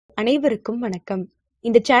அனைவருக்கும் வணக்கம்.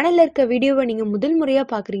 இந்த சேனல்ல இருக்க வீடியோவை நீங்க முதல் முறையா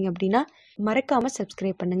பாக்குறீங்க அப்படின்னா மறக்காம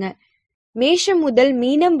சப்ஸ்கிரைப் பண்ணுங்க. மேஷம் முதல்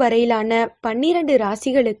மீனம் வரையிலான 12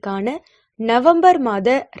 ராசிகளுக்கான நவம்பர்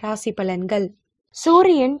மாத ராசி பலன்கள்.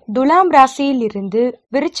 சூரியன் துலாம் ராசியில் இருந்து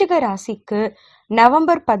விருச்சிக ராசிக்கு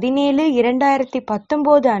நவம்பர் 17,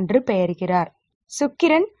 2019 அன்று பெயர்கிறார்.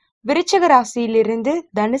 சுக்கிரன் விருச்சிக ராசியிலிருந்து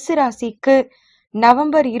தனுசு ராசிக்கு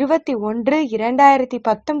நவம்பர் 21,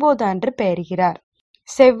 2019 அன்று பெயர்கிறார்.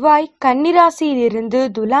 செவ்வாய் கன்னிராசியிலிருந்து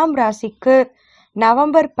துலாம் ராசிக்கு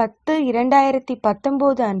நவம்பர் 10,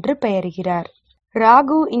 2019 அன்று பெயர்கிறார்.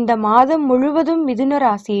 ராகு இந்த மாதம் முழுவதும் மிதுன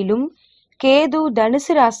ராசியிலும் கேது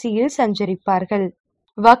தனுசு ராசியில் சஞ்சரிப்பார்கள்.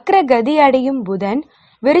 வக்ர கதி அடையும் புதன்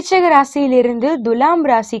விருச்சிக ராசியிலிருந்து துலாம்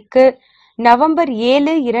ராசிக்கு நவம்பர்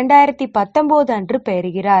 7, 2019 அன்று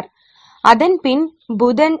பெயர்கிறார். அதன் பின்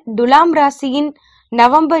புதன் துலாம் ராசியின்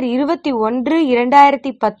நவம்பர் 21,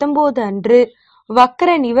 2019 அன்று வக்ர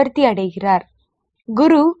நிவர்த்தி அடைகிறார்.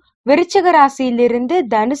 குரு விருச்சிக ராசியிலிருந்து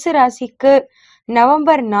தனுசு ராசிக்கு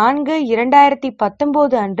நவம்பர் 4,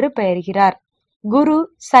 2019 அன்று பெயர்கிறார். குரு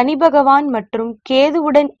சனி பகவான் மற்றும்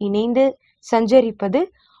கேதுவுடன் இணைந்து சஞ்சரிப்பது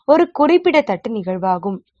ஒரு குறிப்பிடத்தக்க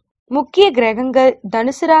நிகழ்வாகும். முக்கிய கிரகங்கள்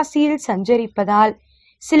தனுசு ராசியில் சஞ்சரிப்பதால்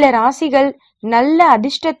சில ராசிகள் நல்ல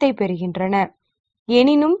அதிர்ஷ்டத்தை பெறுகின்றன.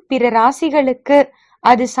 எனினும் பிற ராசிகளுக்கு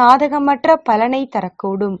அது சாதகமற்ற பலனை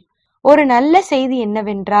தரக்கூடும். ஒரு நல்ல செய்தி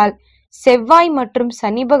என்னவென்றால், செவ்வாய் மற்றும்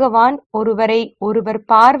சனி பகவான் ஒருவர்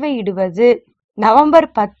பார்வையிடுவது நவம்பர்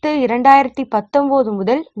 10, 2019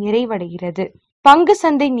 முதல் நிறைவடைகிறது. பங்கு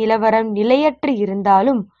சந்தை நிலவரம் நிலையற்று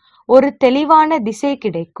இருந்தாலும் ஒரு தெளிவான திசை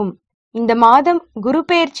கிடைக்கும். இந்த மாதம் குரு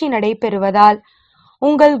பெயர்ச்சி நடைபெறுவதால்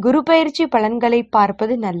உங்கள் குரு பெயர்ச்சி பலன்களை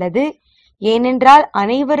பார்ப்பது நல்லது. ஏனென்றால்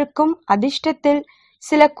அனைவருக்கும் அதிர்ஷ்டத்தில்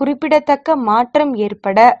சில குறிப்பிடத்தக்க மாற்றம்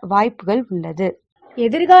ஏற்பட வாய்ப்புகள் உள்ளது.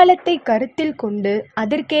 எதிர்காலத்தை கருத்தில் கொண்டு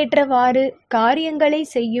அதற்கேற்றவாறு காரியங்களை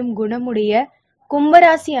செய்யும் குணமுடைய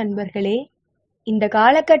கும்பராசி அன்பர்களே, இந்த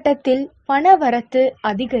காலகட்டத்தில் பண வரத்து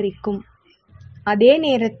அதிகரிக்கும். அதே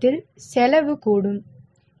நேரத்தில் செலவு கூடும்.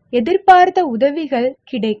 எதிர்பார்த்த உதவிகள்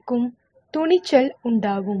கிடைக்கும். துணிச்சல்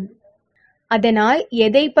உண்டாகும். அதனால்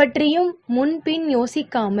எதை பற்றியும் முன்பின்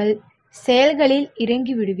யோசிக்காமல் செயல்களில்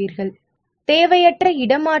இறங்கி விடுவீர்கள். தேவையற்ற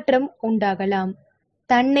இடமாற்றம் உண்டாகலாம்.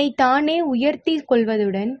 தன்னை தானே உயர்த்தி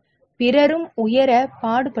கொள்வதுடன் பிறரும் உயர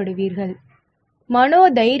பாடுபடுவீர்கள்.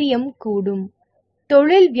 மனோதைரியம் கூடும்.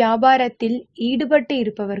 தொழில் வியாபாரத்தில் ஈடுபட்டு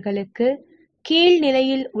இருப்பவர்களுக்கு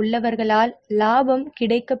கீழ்நிலையில் உள்ளவர்களால் லாபம்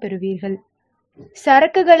கிடைக்க பெறுவீர்கள்.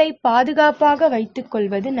 சரக்குகளை பாதுகாப்பாக வைத்துக்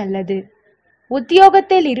கொள்வது நல்லது.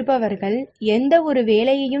 உத்தியோகத்தில் இருப்பவர்கள் எந்த ஒரு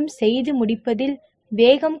வேலையையும் செய்து முடிப்பதில்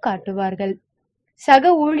வேகம் காட்டுவார்கள்.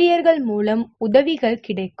 சக ஊழியர்கள் மூலம் உதவிகள்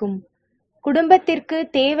கிடைக்கும். குடும்பத்திற்கு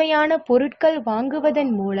தேவையான பொருட்கள்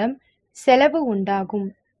வாங்குவதன் மூலம் செலவு உண்டாகும்.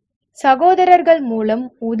 சகோதரர்கள் மூலம்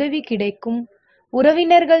உதவி கிடைக்கும்.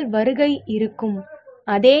 உறவினர்கள் வருகை இருக்கும்.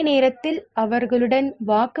 அதே நேரத்தில் அவர்களுடன்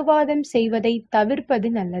வாக்குவாதம் செய்வதை தவிர்ப்பது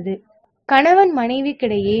நல்லது. கணவன்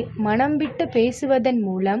மனைவிக்கிடையே மனம் விட்டு பேசுவதன்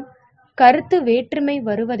மூலம் கருத்து வேற்றுமை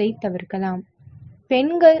வருவதை தவிர்க்கலாம்.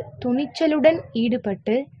 பெண்கள் துணிச்சலுடன்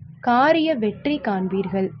ஈடுபட்டு காரிய வெற்றி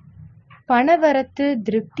காண்பீர்கள். பணவரத்து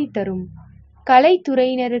திருப்தி தரும்.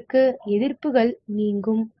 கலைத்துறையினருக்கு எதிர்ப்புகள்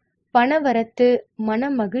நீங்கும். பணவரத்து மன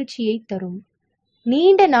மகிழ்ச்சியை தரும்.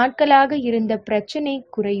 நீண்ட நாட்களாக இருந்த பிரச்சனை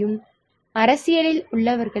குறையும். அரசியலில்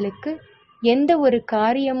உள்ளவர்களுக்கு எந்த ஒரு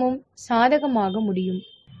காரியமும் சாதகமாக முடியும்.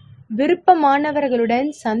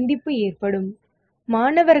 விருப்பமானவர்களுடன் சந்திப்பு ஏற்படும்.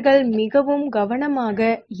 மாணவர்கள் மிகவும்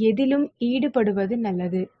கவனமாக எதிலும் ஈடுபடுவது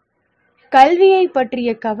நல்லது. கல்வியை பற்றிய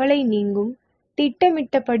கவலை நீங்கும்.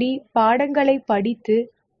 திட்டமிட்டபடி பாடங்களை படித்து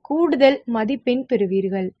கூடுதல் மதிப்பெண்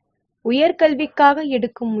பெறுவீர்கள். உயர்கல்விக்காக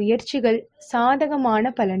எடுக்கும் முயற்சிகள் சாதகமான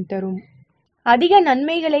பலன் தரும். அதிக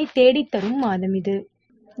நன்மைகளை தேடித்தரும் மாதம் இது.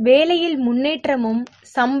 வேலையில் முன்னேற்றமும்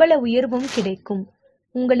சம்பள உயர்வும் கிடைக்கும்.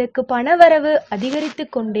 உங்களுக்கு பணவரவு அதிகரித்து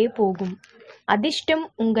கொண்டே போகும். அதிர்ஷ்டம்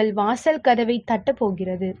உங்கள் வாசல் கதவை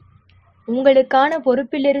தட்டப்போகிறது. உங்களுக்கான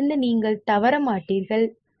பொறுப்பிலிருந்து நீங்கள் தவற மாட்டீர்கள்.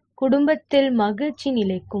 குடும்பத்தில் மகிழ்ச்சி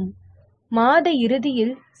நிலைக்கும். மாத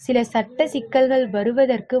இறுதியில் சில சட்ட சிக்கல்கள்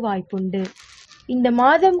வருவதற்கு வாய்ப்புண்டு. இந்த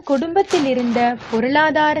மாதம் குடும்பத்தில் இருந்த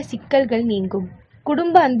பொருளாதார சிக்கல்கள் நீங்கும்.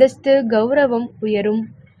 குடும்ப அந்தஸ்து கௌரவம் உயரும்.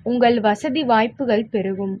 உங்கள் வசதி வாய்ப்புகள்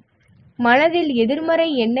பெருகும். மனதில் எதிர்மறை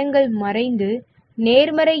எண்ணங்கள் மறைந்து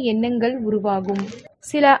நேர்மறை எண்ணங்கள் உருவாகும்.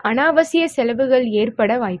 சில அனாவசிய செலவுகள்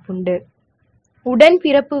ஏற்பட வாய்ப்புண்டு.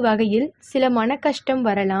 உடன்பிறப்பு வகையில் சில மன கஷ்டம்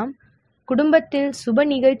வரலாம். குடும்பத்தில் சுப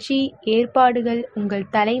நிகழ்ச்சி ஏற்பாடுகள் உங்கள்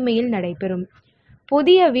தலைமையில் நடைபெறும்.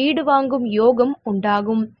 புதிய வீடு வாங்கும் யோகம்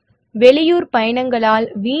உண்டாகும். வெளியூர் பயணங்களால்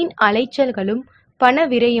வீண் அலைச்சல்களும் பண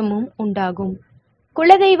விரயமும் உண்டாகும்.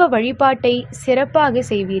 குலதெய்வ வழிபாட்டை சிறப்பாக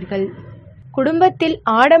செய்வீர்கள். குடும்பத்தில்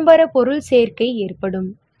ஆடம்பர பொருள் சேர்க்கை ஏற்படும்.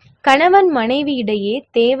 கணவன் மனைவியிடையே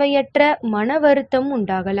தேவையற்ற மன வருத்தம்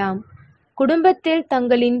உண்டாகலாம். குடும்பத்தில்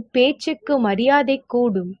தங்களின் பேச்சுக்கு மரியாதை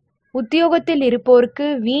கூடும். உத்தியோகத்தில் இருப்போருக்கு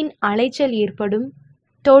வீண் அலைச்சல் ஏற்படும்.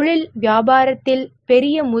 தொழில் வியாபாரத்தில்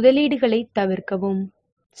பெரிய முதலீடுகளை தவிர்க்கவும்.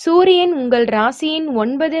 சூரியன் உங்கள் ராசியின்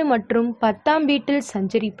 9 மற்றும் 10ஆம் வீட்டில்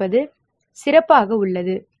சஞ்சரிப்பது சிறப்பாக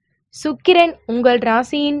உள்ளது. சுக்கிரன் உங்கள்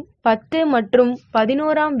ராசியின் 10 மற்றும்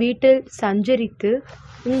 11ஆம் வீட்டில் சஞ்சரித்து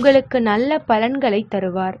உங்களுக்கு நல்ல பலன்களை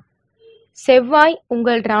தருவார். செவ்வாய்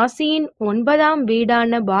உங்கள் ராசியின் 9ஆம்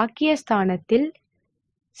வீடான பாக்கியஸ்தானத்தில்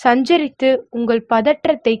சஞ்சரித்து உங்கள்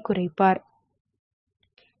பதற்றத்தை குறைப்பார்.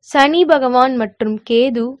 சனி பகவான் மற்றும்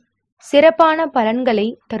கேது சிறப்பான பலன்களை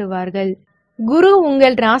தருவார்கள். குரு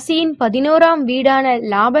உங்கள் ராசியின் 11ஆம் வீடான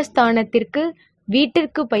லாபஸ்தானத்திற்கு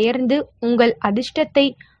வீட்டிற்கு பெயர்ந்து உங்கள் அதிர்ஷ்டத்தை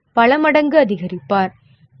பல மடங்கு அதிகரிப்பார்.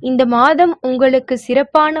 இந்த மாதம் உங்களுக்கு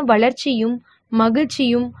சிறப்பான வளர்ச்சியும்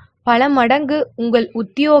மகிழ்ச்சியும் பல மடங்கு உங்கள்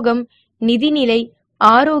உத்தியோகம், நிதிநிலை,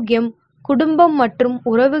 ஆரோக்கியம், குடும்பம் மற்றும்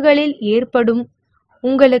உறவுகளில் ஏற்படும்.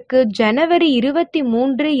 உங்களுக்கு ஜனவரி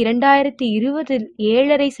 23, 2020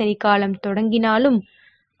 ஏழரை சனிக்காலம் தொடங்கினாலும்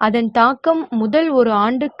அதன் தாக்கம் முதல் ஒரு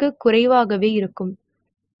ஆண்டுக்கு குறைவாகவே இருக்கும்.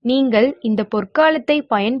 நீங்கள் இந்த பொற்காலத்தை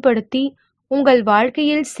பயன்படுத்தி உங்கள்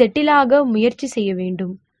வாழ்க்கையில் செட்டிலாக முயற்சி செய்ய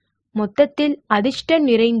வேண்டும். மொத்தத்தில் அதிர்ஷ்டம்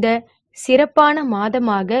நிறைந்த சிறப்பான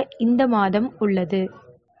மாதமாக இந்த மாதம் உள்ளது.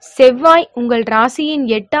 செவ்வாய் உங்கள் ராசியின்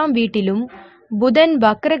 8ஆம் வீட்டிலும் புதன்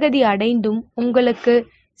வக்ரகதி அடைந்தும் உங்களுக்கு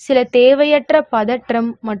சில தேவையற்ற பதற்றம்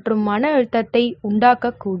மற்றும் மன அழுத்தத்தை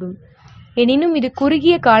உண்டாக்கக்கூடும். எனினும் இது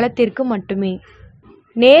குறுகிய காலத்திற்கு மட்டுமே.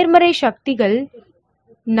 நேர்மறை சக்திகள்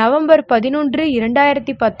நவம்பர் 11,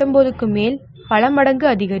 2019க்கு மேல் பல மடங்கு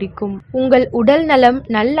அதிகரிக்கும். உங்கள் உடல் நலம்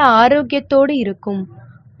நல்ல ஆரோக்கியத்தோடு இருக்கும்.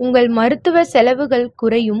 உங்கள் மருத்துவ செலவுகள்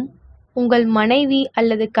குறையும். உங்கள் மனைவி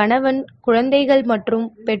அல்லது கணவன், குழந்தைகள் மற்றும்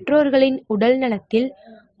பெற்றோர்களின் உடல் நலத்தில்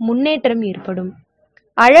முன்னேற்றம் ஏற்படும்.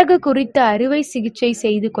 அழகு குறித்த அறுவை சிகிச்சை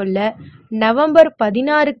செய்து கொள்ள நவம்பர்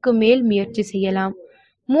 16க்கு மேல் முயற்சி செய்யலாம்.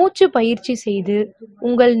 மூச்சு பயிற்சி செய்து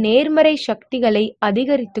உங்கள் நேர்மறை சக்திகளை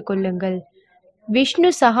அதிகரித்துக் கொள்ளுங்கள்.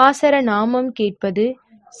 விஷ்ணு சகாசர நாமம் கேட்பது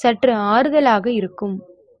சற்று ஆறுதலாக இருக்கும்.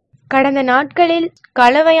 கடந்த நாட்களில்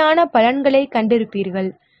கலவையான பலன்களை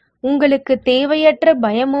கண்டிருப்பீர்கள். உங்களுக்கு தேவையற்ற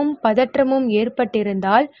பயமும் பதற்றமும்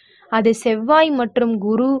ஏற்பட்டிருந்தால் அது செவ்வாய் மற்றும்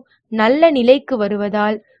குரு நல்ல நிலைக்கு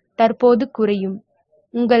வருவதால் தற்போது குறையும்.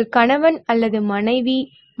 உங்கள் கணவன் அல்லது மனைவி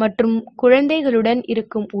மற்றும் குழந்தைகளுடன்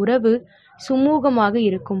இருக்கும் உறவு சுமூகமாக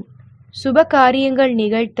இருக்கும். சுப காரியங்கள்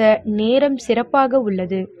நிகழ்த்த நேரம் சிறப்பாக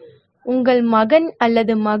உள்ளது. உங்கள் மகன்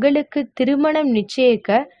அல்லது மகளுக்கு திருமணம்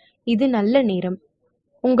நிச்சயிக்க இது நல்ல நேரம்.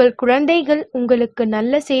 உங்கள் குழந்தைகள் உங்களுக்கு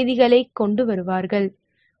நல்ல செய்திகளை கொண்டு வருவார்கள்.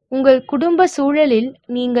 உங்கள் குடும்ப சூழலில்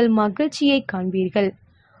நீங்கள் மகிழ்ச்சியை காண்பீர்கள்.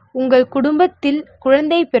 உங்கள் குடும்பத்தில்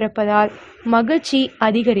குழந்தை பிறப்பதால் மகிழ்ச்சி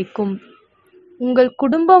அதிகரிக்கும். உங்கள்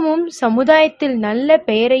குடும்பமும் சமுதாயத்தில் நல்ல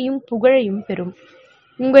பெயரையும் புகழையும் பெறும்.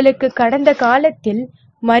 உங்களுக்கு கடந்த காலத்தில்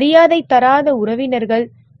மரியாதை தராத உறவினர்கள்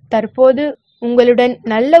தற்போது உங்களுடன்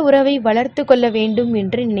நல்ல உறவை வளர்த்து கொள்ள வேண்டும்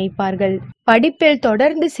என்று நினைப்பார்கள். படிப்பில்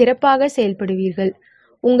தொடர்ந்து சிறப்பாக செயல்படுவீர்கள்.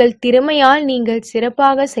 உங்கள் திறமையால் நீங்கள்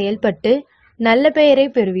சிறப்பாக செயல்பட்டு நல்ல பெயரை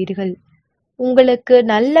பெறுவீர்கள். உங்களுக்கு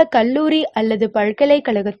நல்ல கல்லூரி அல்லது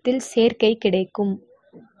பல்கலைக்கழகத்தில் சேர்க்கை கிடைக்கும்.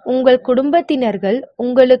 உங்கள் குடும்பத்தினர்கள்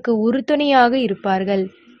உங்களுக்கு உறுதுணையாக இருப்பார்கள்.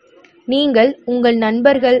 நீங்கள் உங்கள்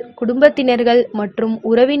நண்பர்கள், குடும்பத்தினர்கள் மற்றும்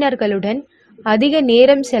உறவினர்களுடன் அதிக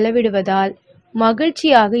நேரம் செலவிடுவதால்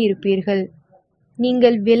மகிழ்ச்சியாக இருப்பீர்கள்.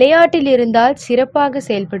 நீங்கள் விளையாட்டில் இருந்தால் சிறப்பாக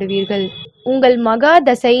செயல்படுவீர்கள். உங்கள் மகா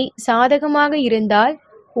தசை சாதகமாக இருந்தால்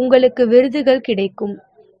உங்களுக்கு விருதுகள் கிடைக்கும்.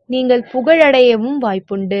 நீங்கள் புகழடையவும்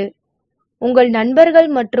வாய்ப்புண்டு. உங்கள் நண்பர்கள்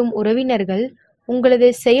மற்றும் உறவினர்கள் உங்களது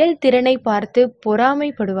செயல்திறனை பார்த்து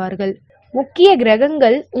பொறாமைப்படுவார்கள். முக்கிய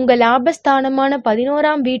கிரகங்கள் உங்கள் லாபஸ்தானமான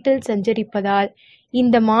 11ஆம் வீட்டில் சஞ்சரிப்பதால்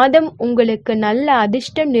இந்த மாதம் உங்களுக்கு நல்ல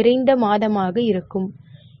அதிர்ஷ்டம் நிறைந்த மாதமாக இருக்கும்.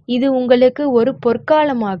 இது உங்களுக்கு ஒரு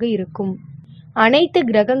பொற்காலமாக இருக்கும். அனைத்து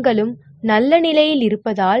கிரகங்களும் நல்ல நிலையில்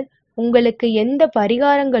இருப்பதால் உங்களுக்கு எந்த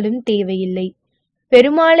பரிகாரங்களும் தேவையில்லை.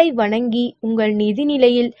 பெருமாளை வணங்கி உங்கள் நிதி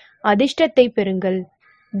நிலையில் அதிர்ஷ்டத்தை பெறுங்கள்.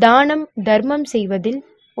 தானம் தர்மம் செய்வதில்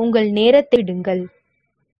உங்கள் நேரத்தை விடுங்கள்.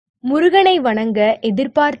 முருகனை வணங்க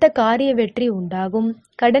எதிர்பார்த்த காரிய வெற்றி உண்டாகும்.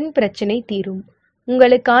 கடன் பிரச்சனை தீரும்.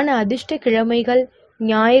 உங்களுக்கான அதிர்ஷ்ட கிழமைகள்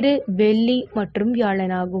ஞாயிறு, வெள்ளி மற்றும்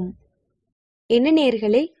வியாழனாகும். என்ன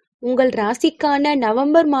நேயர்களே, உங்கள் ராசிக்கான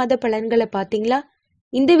நவம்பர் மாத பலன்களை பார்த்தீங்களா?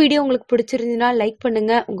 இந்த வீடியோ உங்களுக்கு பிடிச்சிருந்ததுன்னா லைக்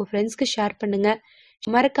பண்ணுங்க, உங்க ஃப்ரெண்ட்ஸ்க்கு ஷேர் பண்ணுங்க,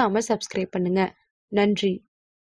 மறக்காம சப்ஸ்கிரைப் பண்ணுங்க. நன்றி.